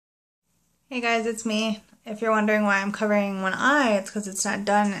Hey guys, it's me. If you're wondering why I'm covering one eye, it's because it's not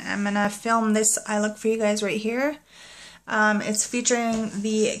done. I'm gonna film this eye look for you guys right here. It's featuring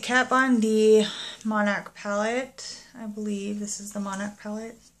the Kat Von D Monarch palette. I believe this is the Monarch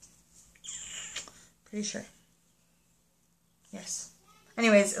palette. Pretty sure. Yes.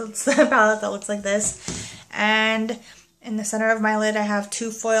 Anyways, it's the palette that looks like this. And in the center of my lid, I have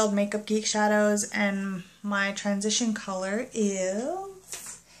two foiled Makeup Geek shadows, and my transition color is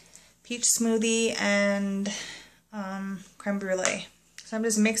Peach Smoothie and Creme Brulee. So I'm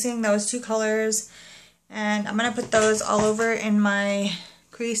just mixing those two colors, and I'm going to put those all over in my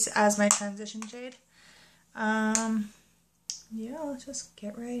crease as my transition shade. Yeah, let's just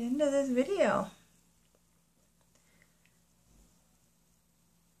get right into this video.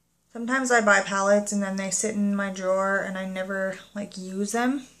 Sometimes I buy palettes and then they sit in my drawer and I never use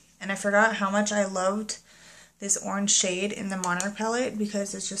them. And I forgot how much I loved this orange shade in the Monarch palette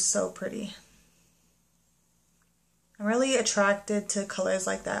because it's just so pretty. I'm really attracted to colors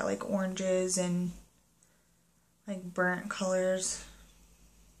like that, like oranges and like burnt colors.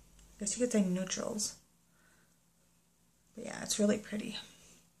 I guess you could say neutrals. But yeah, it's really pretty.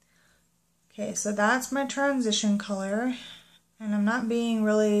 Okay, so that's my transition color. And I'm not being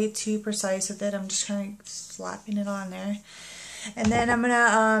really too precise with it. I'm just kind of slapping it on there. And then I'm going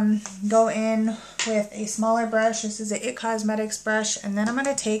to go in with a smaller brush. This is a It Cosmetics brush. And then I'm going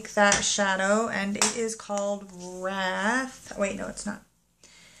to take that shadow, and it is called Wrath. Wait, no, it's not.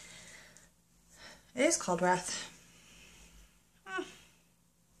 It is called Wrath.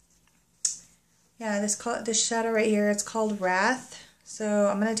 Yeah, this shadow right here, it's called Wrath. So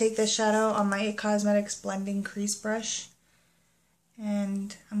I'm going to take this shadow on my It Cosmetics blending crease brush.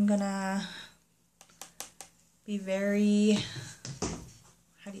 And I'm gonna be very,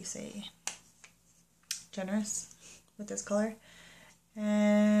 how do you say, generous with this color.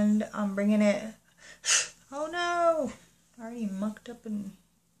 And I'm bringing it, oh no, I already mucked up and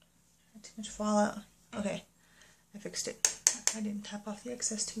had too much fallout. Okay, I fixed it. I didn't tap off the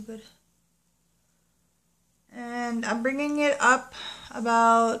excess too good. And I'm bringing it up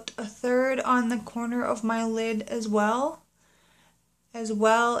about a third on the corner of my lid as well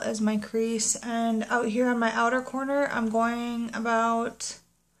as my crease, and out here on my outer corner I'm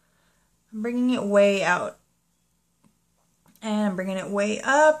bringing it way out, and I'm bringing it way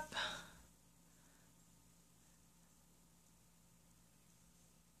up,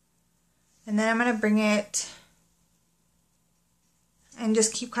 and then I'm going to bring it and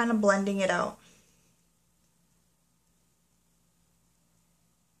just keep kind of blending it out.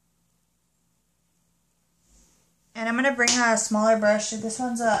 And I'm going to bring a smaller brush. This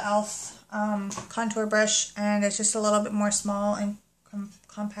one's a e.l.f. Contour brush, and it's just a little bit more small and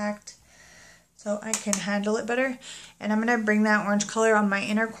compact, so I can handle it better. And I'm going to bring that orange color on my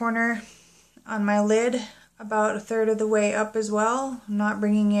inner corner on my lid about a third of the way up as well. I'm not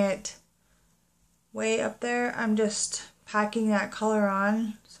bringing it way up there. I'm just packing that color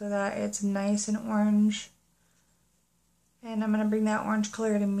on so that it's nice and orange. And I'm going to bring that orange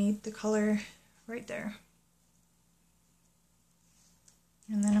color to meet the color right there.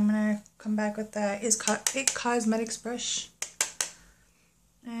 And then I'm going to come back with that It Cosmetics brush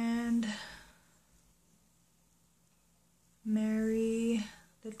and marry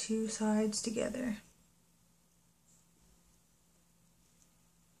the two sides together.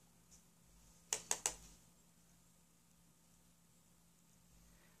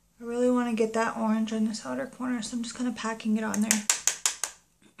 I really want to get that orange on this outer corner, so I'm just kind of packing it on there.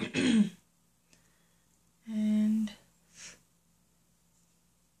 And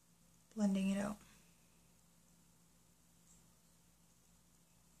blending it out.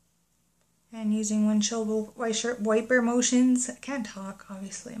 And using windshield wiper motions. I can't talk,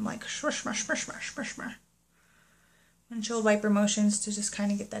 obviously. I'm like shush, shush, shush, shush, shush, shush. Windshield wiper motions to just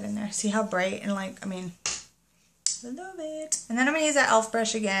kind of get that in there. See how bright and I love it. And then I'm going to use that e.l.f.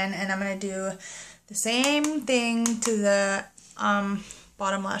 brush again, and I'm going to do the same thing to the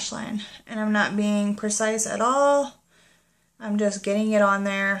bottom lash line. And I'm not being precise at all. I'm just getting it on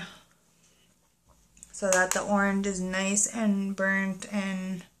there so that the orange is nice and burnt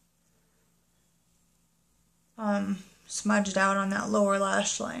and smudged out on that lower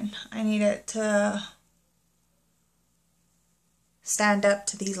lash line. I need it to stand up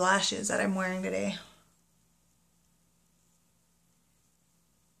to these lashes that I'm wearing today.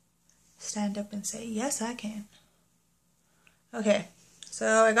 Stand up and say, yes, I can. Okay,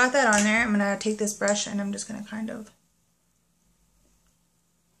 so I got that on there. I'm going to take this brush and I'm just going to kind of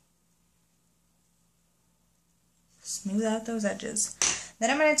smooth out those edges. Then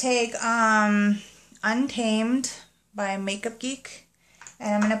I'm going to take Untamed by Makeup Geek,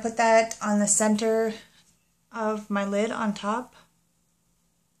 And I'm going to put that on the center of my lid on top.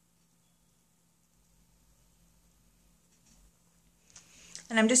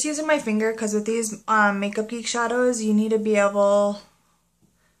 And I'm just using my finger because with these Makeup Geek shadows, you need to be able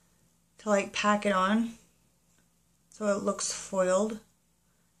to like pack it on so it looks foiled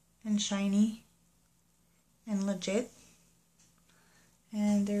and shiny and legit.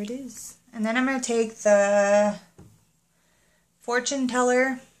 And there it is. And then I'm going to take the Fortune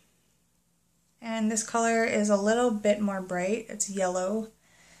Teller, and this color is a little bit more bright. It's yellow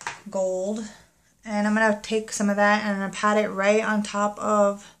gold, and I'm going to take some of that and I'm going to pat it right on top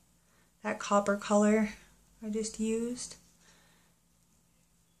of that copper color I just used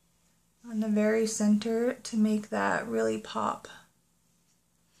on the very center to make that really pop.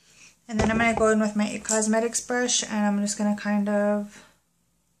 And then I'm going to go in with my It Cosmetics brush and I'm just going to kind of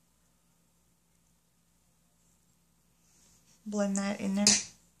blend that in there.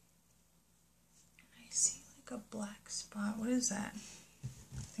 I see like a black spot. What is that?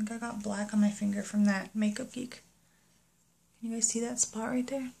 I think I got black on my finger from that Makeup Geek. Can you guys see that spot right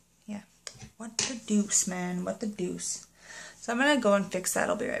there? Yeah. What the deuce, man? What the deuce? So I'm going to go and fix that.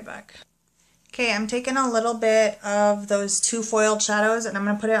 I'll be right back. Okay, I'm taking a little bit of those two foiled shadows and I'm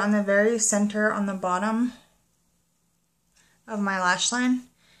going to put it on the very center on the bottom of my lash line.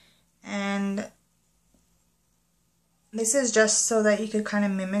 And this is just so that you could kind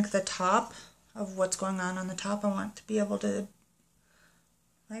of mimic the top of what's going on the top. I want to be able to,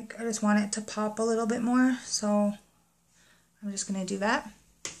 like, I just want it to pop a little bit more. So I'm just going to do that.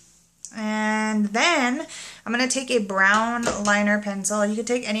 And then I'm going to take a brown liner pencil. You could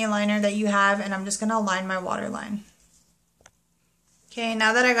take any liner that you have, and I'm just going to line my waterline. Okay,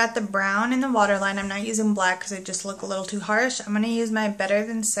 now that I got the brown in the waterline, I'm not using black because it just look a little too harsh. I'm going to use my Better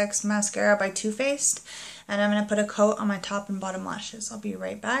Than Sex mascara by Too Faced, and I'm going to put a coat on my top and bottom lashes. I'll be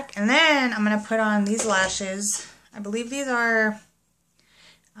right back. And then I'm going to put on these lashes. I believe these are,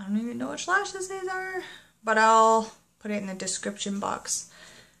 I don't even know which lashes these are, but I'll put it in the description box.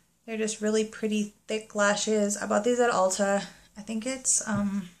 They're just really pretty thick lashes. I bought these at Ulta. I think it's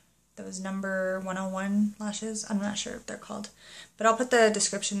those number 101 lashes. I'm not sure what they're called. But I'll put the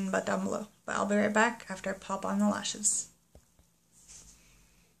description down below. But I'll be right back after I pop on the lashes.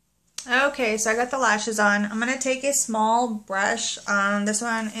 Okay, so I got the lashes on. I'm going to take a small brush. This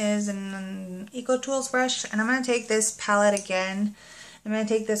one is an Eco Tools brush. And I'm going to take this palette again. I'm going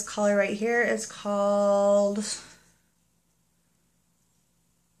to take this color right here. It's called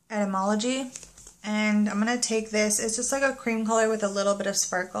Etymology, and I'm going to take this, it's just like a cream color with a little bit of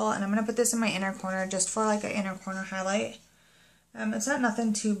sparkle, and I'm going to put this in my inner corner just for like an inner corner highlight. It's not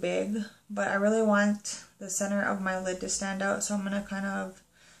nothing too big, but I really want the center of my lid to stand out, so I'm going to kind of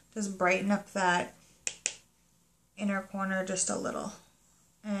just brighten up that inner corner just a little.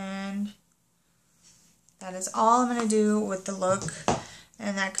 And that is all I'm going to do with the look.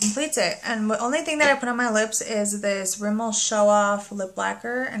 And that completes it. And the only thing that I put on my lips is this Rimmel Show Off Lip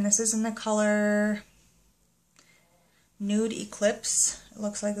Lacquer. And this is in the color Nude Eclipse. It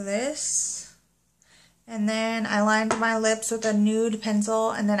looks like this. And then I lined my lips with a nude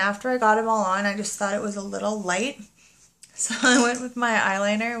pencil. And then after I got them all on, I just thought it was a little light. So I went with my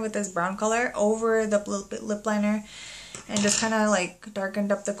eyeliner with this brown color over the lip liner. And just kind of like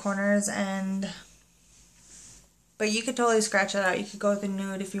darkened up the corners and... But you could totally scratch that out. You could go with the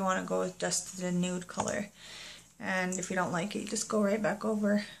nude if you want to go with just the nude color. And if you don't like it, you just go right back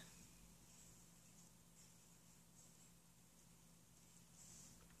over.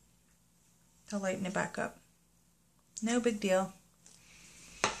 To lighten it back up. No big deal.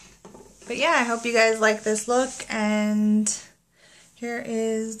 But yeah, I hope you guys like this look. And here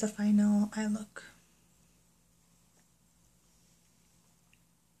is the final eye look.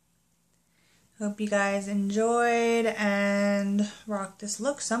 Hope you guys enjoyed and rock this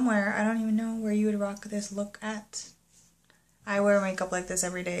look somewhere. I don't even know where you would rock this look at. I wear makeup like this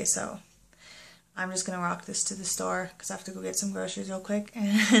every day, so I'm just going to rock this to the store because I have to go get some groceries real quick.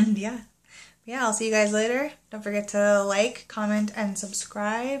 And yeah. I'll see you guys later. Don't forget to like, comment, and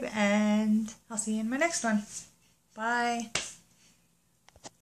subscribe. And I'll see you in my next one. Bye.